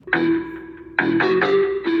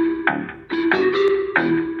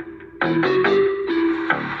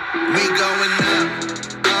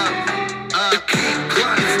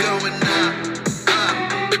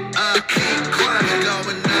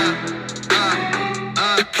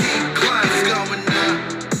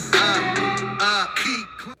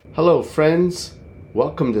Hello, friends.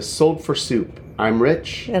 Welcome to Sold for Soup. I'm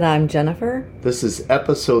Rich. And I'm Jennifer. This is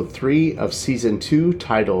episode 3 of season 2,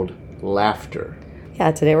 titled Laughter.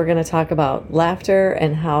 Yeah, today we're going to talk about laughter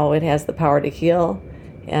and how it has the power to heal,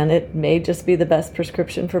 and it may just be the best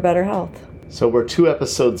prescription for better health. So we're 2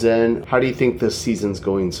 episodes in. How do you think this season's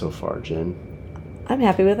going so far, Jen? I'm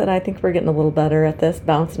happy with it. I think we're getting a little better at this,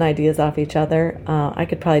 bouncing ideas off each other. I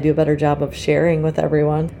could probably do a better job of sharing with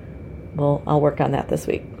everyone. Well, I'll work on that this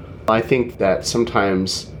week. I think that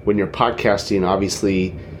sometimes when you're podcasting,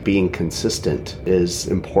 obviously being consistent is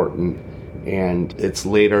important. And it's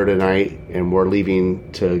later tonight, and we're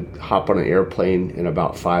leaving to hop on an airplane in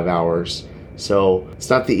about 5 hours. So it's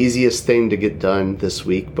not the easiest thing to get done this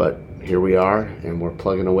week, but here we are, and we're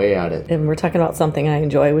plugging away at it. And we're talking about something I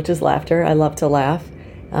enjoy, which is laughter. I love to laugh.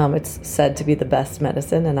 It's said to be the best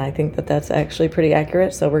medicine, and I think that that's actually pretty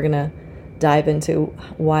accurate. So we're going to dive into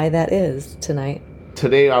why that is tonight.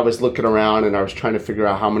 Today I was looking around and I was trying to figure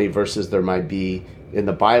out how many verses there might be in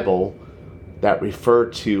the Bible that refer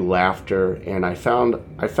to laughter, and I found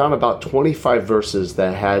about 25 verses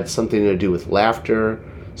that had something to do with laughter.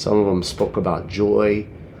 Some of them spoke about joy.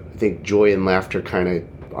 I think joy and laughter kind of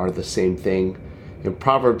are the same thing. In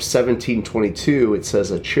Proverbs 17:22 it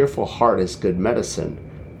says, "A cheerful heart is good medicine,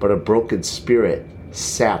 but a broken spirit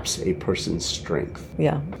saps a person's strength."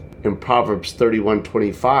 Yeah. In Proverbs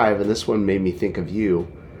 31:25, and this one made me think of you,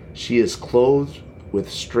 "She is clothed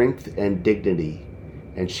with strength and dignity,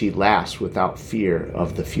 and she laughs without fear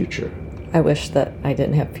of the future." I wish that I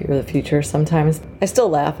didn't have fear of the future sometimes. I still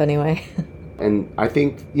laugh anyway. And I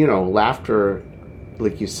think, laughter,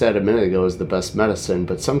 like you said a minute ago, is the best medicine.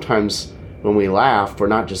 But sometimes when we laugh, we're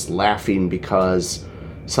not just laughing because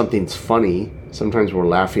something's funny. Sometimes we're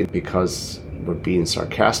laughing because we're being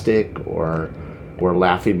sarcastic, or we're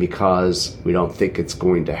laughing because we don't think it's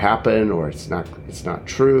going to happen, or it's not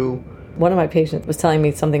true. One of my patients was telling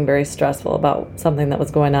me something very stressful about something that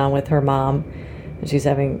was going on with her mom, and she's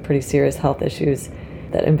having pretty serious health issues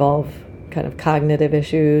that involve kind of cognitive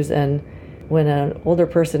issues. And when an older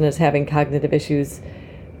person is having cognitive issues,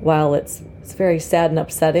 while it's very sad and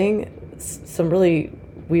upsetting, some really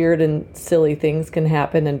weird and silly things can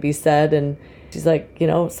happen and be said. And she's like,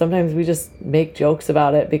 sometimes we just make jokes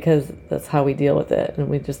about it because that's how we deal with it, and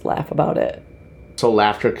we just laugh about it. So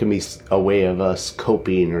laughter can be a way of us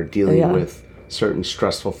coping or dealing with certain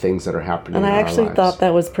stressful things that are happening in our lives. And I actually thought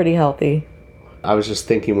that was pretty healthy. I was just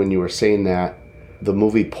thinking when you were saying that, the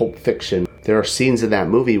movie Pulp Fiction, there are scenes in that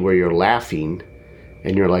movie where you're laughing,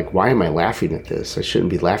 and you're like, why am I laughing at this? I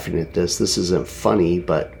shouldn't be laughing at this. This isn't funny.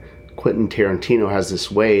 But Quentin Tarantino has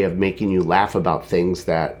this way of making you laugh about things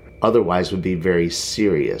that otherwise would be very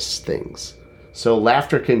serious things. So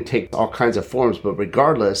laughter can take all kinds of forms, but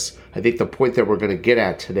regardless, I think the point that we're going to get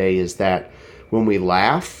at today is that when we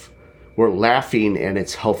laugh, we're laughing and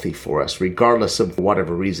it's healthy for us. Regardless of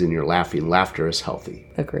whatever reason you're laughing, laughter is healthy.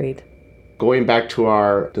 Agreed. Going back to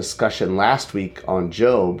our discussion last week on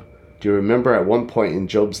Job, do you remember at one point in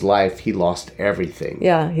Job's life, he lost everything?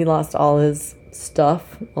 Yeah, he lost all his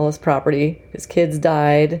stuff, all his property. His kids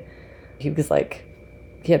died. He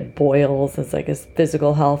had boils. It's like his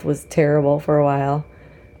physical health was terrible for a while.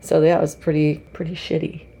 So yeah, it was pretty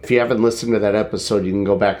shitty. If you haven't listened to that episode, you can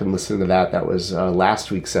go back and listen to that. That was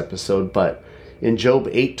last week's episode. But in Job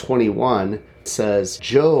 8:21, it says,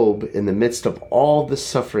 Job, in the midst of all this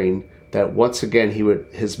suffering, that once again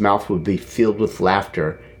his mouth would be filled with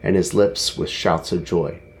laughter and his lips with shouts of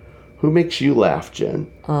joy. Who makes you laugh, Jen?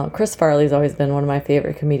 Chris Farley's always been one of my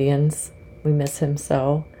favorite comedians. We miss him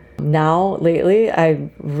so. Now, lately, I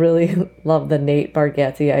really love the Nate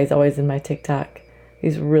Bargatze. He's always in my TikTok.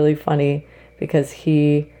 He's really funny because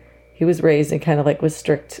he was raised in kind of like with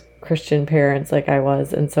strict Christian parents like I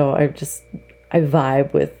was. And so I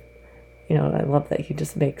vibe with, I love that he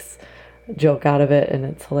just makes a joke out of it, and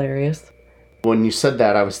it's hilarious. When you said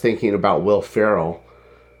that, I was thinking about Will Ferrell.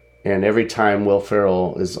 And every time Will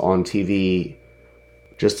Ferrell is on TV,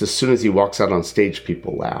 just as soon as he walks out on stage,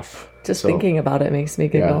 people laugh. Just thinking about it makes me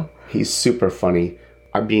giggle. Yeah, he's super funny.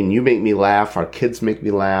 I mean, you make me laugh. Our kids make me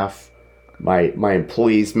laugh. My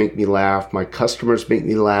employees make me laugh. My customers make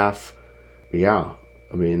me laugh. Yeah.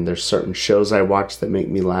 I mean, there's certain shows I watch that make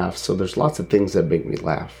me laugh. So there's lots of things that make me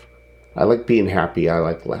laugh. I like being happy. I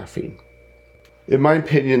like laughing. In my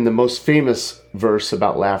opinion, the most famous verse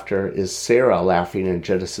about laughter is Sarah laughing in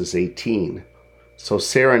Genesis 18. So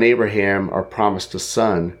Sarah and Abraham are promised a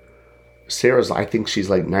son. I think she's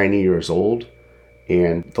like 90 years old.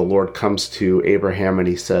 And the Lord comes to Abraham and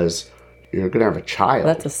he says, you're going to have a child.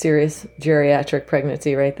 That's a serious geriatric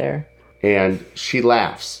pregnancy right there. And she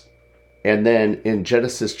laughs. And then in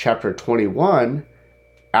Genesis chapter 21,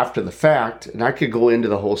 after the fact, and I could go into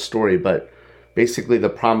the whole story, but basically the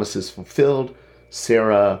promise is fulfilled.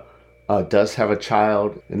 Sarah does have a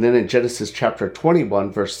child. And then in Genesis chapter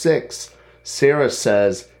 21, verse 6, Sarah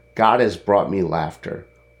says, God has brought me laughter.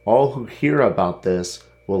 All who hear about this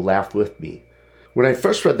will laugh with me. When I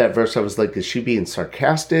first read that verse, I was like, is she being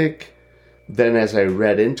sarcastic? Then as I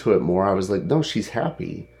read into it more, I was like, no, she's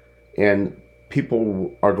happy. And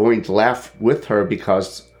people are going to laugh with her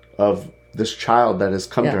because of this child that has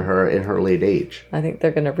come to her in her late age. I think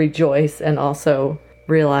they're going to rejoice and also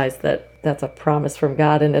realize that that's a promise from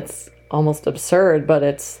God. And it's almost absurd, but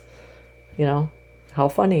it's, how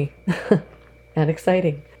funny and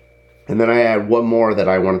exciting. And then I had one more that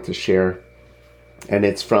I wanted to share. And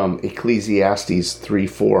it's from Ecclesiastes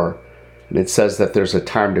 3:4. And it says that there's a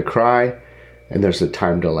time to cry and there's a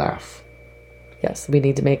time to laugh. Yes, we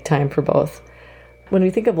need to make time for both. When we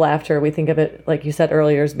think of laughter, we think of it, like you said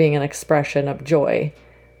earlier, as being an expression of joy.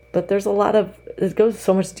 But there's it goes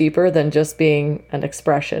so much deeper than just being an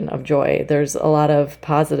expression of joy. There's a lot of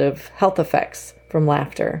positive health effects from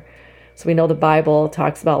laughter. So we know the Bible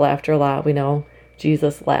talks about laughter a lot. We know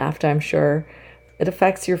Jesus laughed, I'm sure. It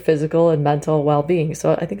affects your physical and mental well-being.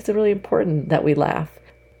 So I think it's really important that we laugh.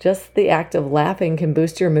 Just the act of laughing can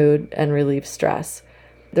boost your mood and relieve stress.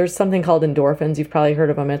 There's something called endorphins. You've probably heard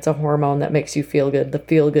of them. It's a hormone that makes you feel good, the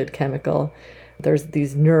feel-good chemical. There's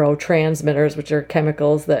these neurotransmitters, which are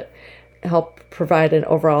chemicals that help provide an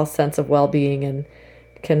overall sense of well-being and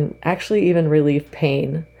can actually even relieve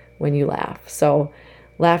pain when you laugh. So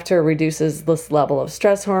laughter reduces this level of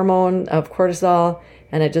stress hormone, of cortisol,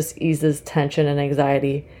 and it just eases tension and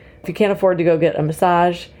anxiety. If you can't afford to go get a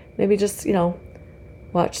massage, maybe just,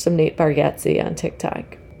 watch some Nate Bargatze on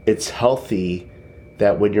TikTok. It's healthy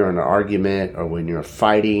that when you're in an argument or when you're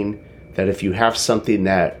fighting, that if you have something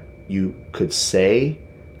that you could say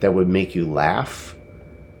that would make you laugh.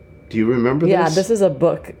 Do you remember this? Yeah, this is a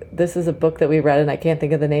book. This is a book that we read, and I can't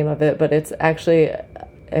think of the name of it, but it's actually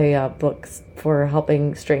a book for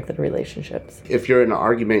helping strengthen relationships. If you're in an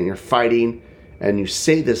argument and you're fighting and you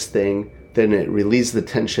say this thing, then it relieves the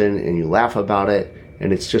tension and you laugh about it,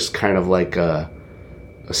 and it's just kind of like a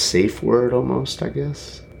safe word almost, I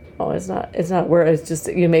guess. Oh, it's not where it's just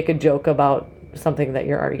you make a joke about something that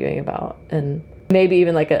you're arguing about, and maybe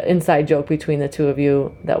even like an inside joke between the two of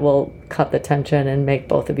you that will cut the tension and make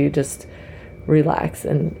both of you just relax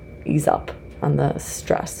and ease up on the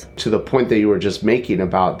stress. To the point that you were just making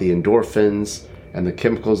about the endorphins and the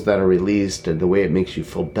chemicals that are released and the way it makes you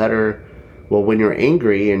feel better. Well, when you're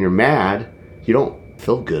angry and you're mad, you don't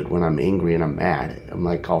feel good when I'm angry and I'm mad. I'm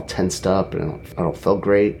like all tensed up and I don't feel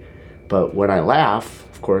great. But when I laugh,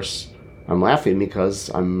 of course, I'm laughing because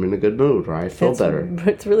I'm in a good mood or I feel better.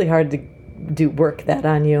 It's really hard to work that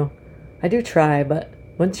on you. I do try, but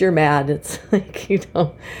once you're mad, it's like, it's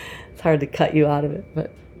hard to cut you out of it.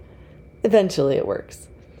 But eventually it works.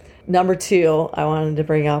 Number 2 I wanted to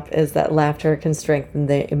bring up is that laughter can strengthen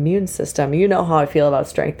the immune system. You know how I feel about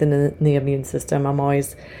strengthening the immune system.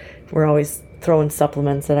 We're always throwing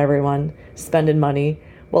supplements at everyone, spending money.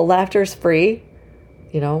 Well, laughter's free.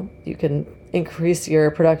 You can increase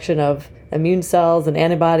your production of immune cells and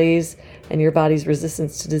antibodies and your body's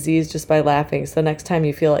resistance to disease just by laughing. So next time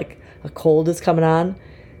you feel like a cold is coming on,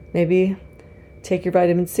 maybe take your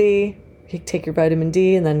vitamin C, take your vitamin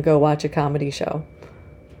D, and then go watch a comedy show.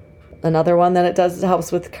 Another one that it does, it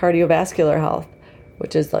helps with cardiovascular health,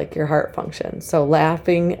 which is like your heart function. So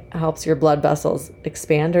laughing helps your blood vessels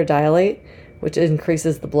expand or dilate, which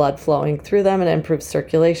increases the blood flowing through them and improves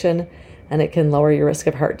circulation, and it can lower your risk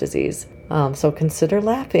of heart disease. So consider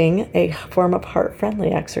laughing a form of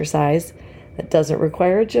heart-friendly exercise that doesn't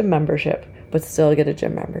require a gym membership, but still get a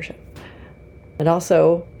gym membership. It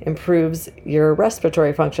also improves your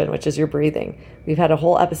respiratory function, which is your breathing. We've had a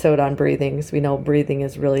whole episode on breathing, so we know breathing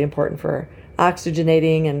is really important for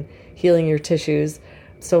oxygenating and healing your tissues.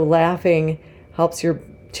 So laughing helps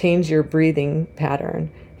change your breathing pattern.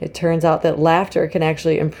 It turns out that laughter can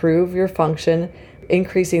actually improve your function,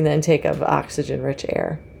 increasing the intake of oxygen-rich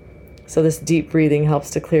air. So this deep breathing helps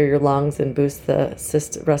to clear your lungs and boost the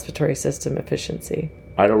respiratory system efficiency.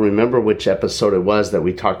 I don't remember which episode it was that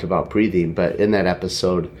we talked about breathing, but in that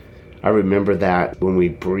episode, I remember that when we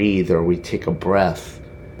breathe or we take a breath,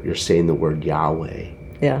 you're saying the word Yahweh.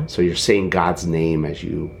 Yeah. So you're saying God's name as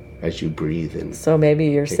you breathe and So maybe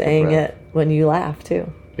you're take a saying breath. it when you laugh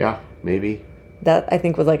too. Yeah, maybe. That I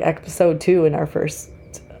think was like episode 2 in our first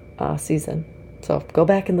season. So go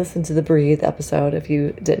back and listen to the Breathe episode if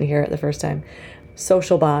you didn't hear it the first time.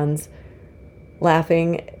 Social bonds.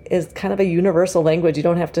 Laughing is kind of a universal language. You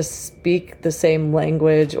don't have to speak the same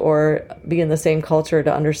language or be in the same culture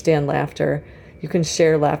to understand laughter. You can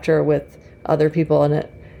share laughter with other people, and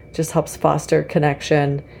it just helps foster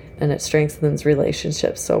connection, and it strengthens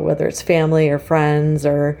relationships. So whether it's family or friends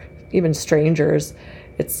or even strangers,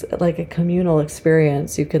 it's like a communal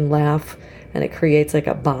experience. You can laugh, and it creates like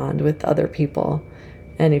a bond with other people,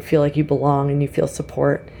 and you feel like you belong and you feel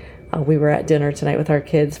support. We were at dinner tonight with our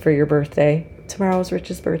kids for your birthday. Tomorrow's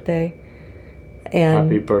Rich's birthday. And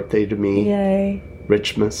Happy birthday to me. yay.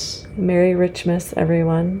 Richmas. Merry Richmas,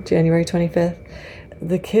 everyone. January 25th.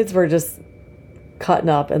 The kids were just cutting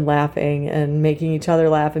up and laughing and making each other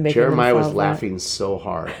laugh and making Jeremiah was themselves laugh. laughing so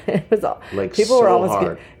hard. It was all, Like, people so were almost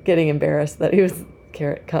hard. getting embarrassed that he was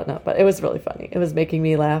cutting up, but it was really funny. It was making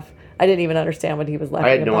me laugh. I didn't even understand what he was laughing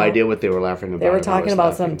I about. had no idea what they were laughing about. They were and I talking was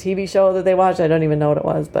about some laughing. TV show that they watched. I don't even know what it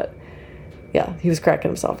was, but yeah, he was cracking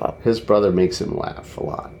himself up, His brother makes him laugh a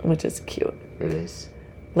lot. which is cute. It is.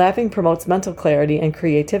 Laughing promotes mental clarity and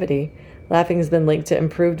creativity. Laughing has been linked to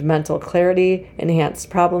improved mental clarity, enhanced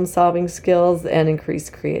problem-solving skills, and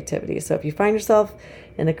increased creativity. So if you find yourself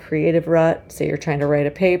in a creative rut, say you're trying to write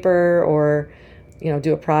a paper or,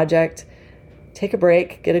 do a project, take a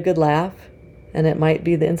break, get a good laugh, and it might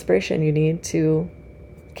be the inspiration you need to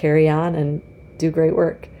carry on and do great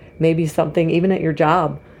work. Maybe something, even at your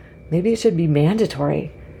job, maybe it should be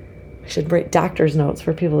mandatory. I should write doctor's notes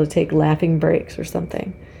for people to take laughing breaks or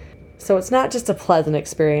something. So it's not just a pleasant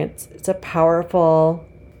experience. It's a powerful,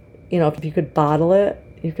 if you could bottle it,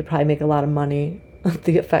 you could probably make a lot of money with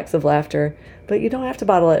the effects of laughter. But you don't have to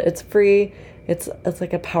bottle it. It's free. It's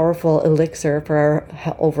like a powerful elixir for our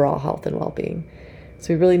overall health and well-being.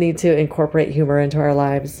 So we really need to incorporate humor into our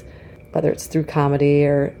lives, whether it's through comedy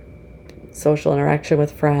or social interaction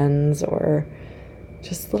with friends or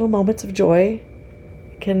just little moments of joy.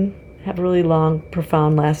 It can have really long,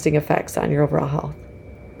 profound, lasting effects on your overall health.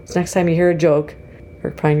 So next time you hear a joke or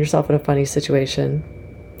find yourself in a funny situation,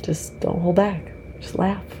 just don't hold back. Just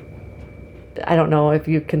laugh. I don't know if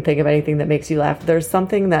you can think of anything that makes you laugh. There's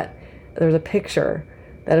a picture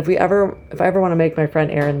that if I ever want to make my friend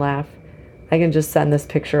Erin laugh, I can just send this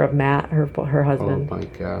picture of Matt, her Oh husband. my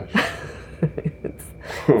gosh. It's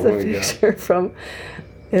Oh a my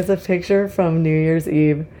picture from New Year's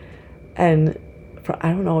Eve, and I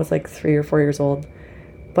don't know, it's like 3 or 4 years old,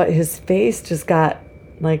 but his face just got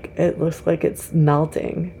like, it looks like it's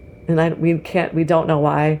melting, and we don't know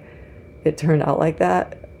why it turned out like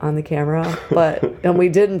that on the camera, and we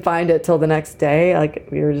didn't find it till the next day. Like,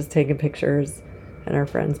 we were just taking pictures in our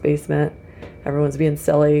friend's basement, everyone's being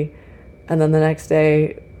silly, and then the next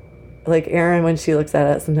day, like, Erin, when she looks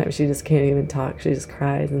at it, sometimes she just can't even talk. She just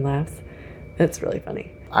cries and laughs. It's really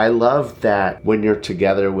funny. I love that when you're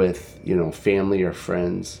together with, family or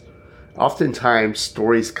friends, oftentimes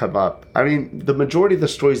stories come up. I mean, the majority of the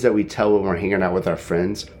stories that we tell when we're hanging out with our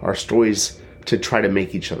friends are stories to try to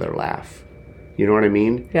make each other laugh. You know what I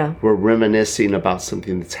mean? Yeah. We're reminiscing about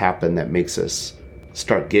something that's happened that makes us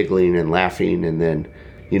start giggling and laughing, and then,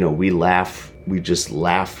 we laugh. We just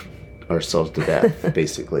laugh ourselves to death,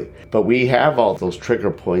 basically. But we have all those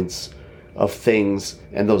trigger points of things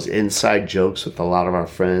and those inside jokes with a lot of our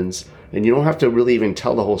friends, and you don't have to really even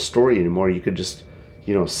tell the whole story anymore. You could just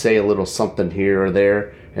say a little something here or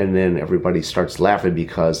there, and then everybody starts laughing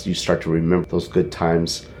because you start to remember those good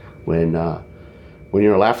times when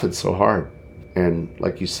you're laughing so hard. And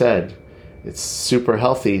like you said, it's super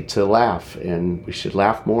healthy to laugh, and we should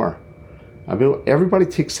laugh more. I mean, everybody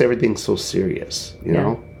takes everything so serious, you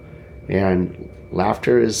know? And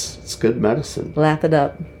laughter it's good medicine. Laugh it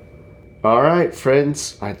up. All right,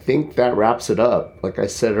 friends. I think that wraps it up. Like I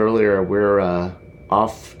said earlier, we're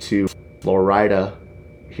off to Florida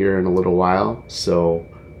here in a little while. So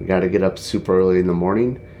we got to get up super early in the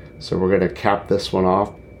morning. So we're going to cap this one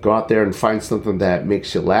off. Go out there and find something that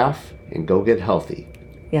makes you laugh and go get healthy.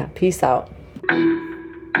 Yeah, peace out. We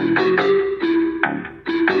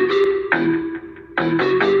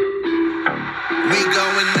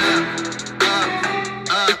going